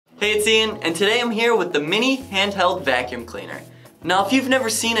Hey, it's Ian, and today I'm here with the mini handheld vacuum cleaner. Now, if you've never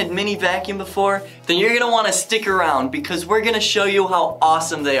seen a mini vacuum before, then you're gonna wanna stick around because we're gonna show you how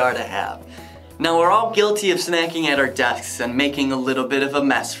awesome they are to have. Now, we're all guilty of snacking at our desks and making a little bit of a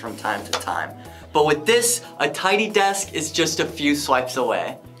mess from time to time. But with this, a tidy desk is just a few swipes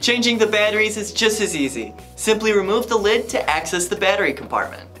away. Changing the batteries is just as easy. Simply remove the lid to access the battery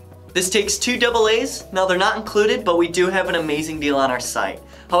compartment. This takes 2 AA's. Now they're not included, but we do have an amazing deal on our site.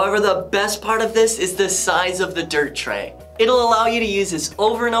 However, the best part of this is the size of the dirt tray. It'll allow you to use this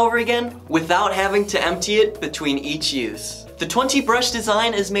over and over again without having to empty it between each use. The 20 brush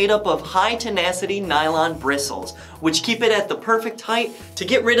design is made up of high tenacity nylon bristles, which keep it at the perfect height to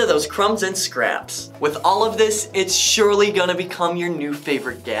get rid of those crumbs and scraps. With all of this, it's surely gonna become your new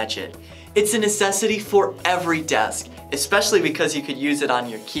favorite gadget. It's a necessity for every desk, especially because you could use it on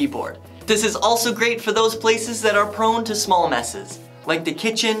your keyboard. This is also great for those places that are prone to small messes, like the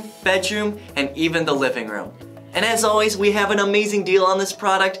kitchen, bedroom, and even the living room. And as always, we have an amazing deal on this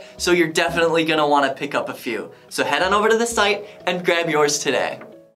product, so you're definitely gonna wanna pick up a few. So head on over to the site and grab yours today.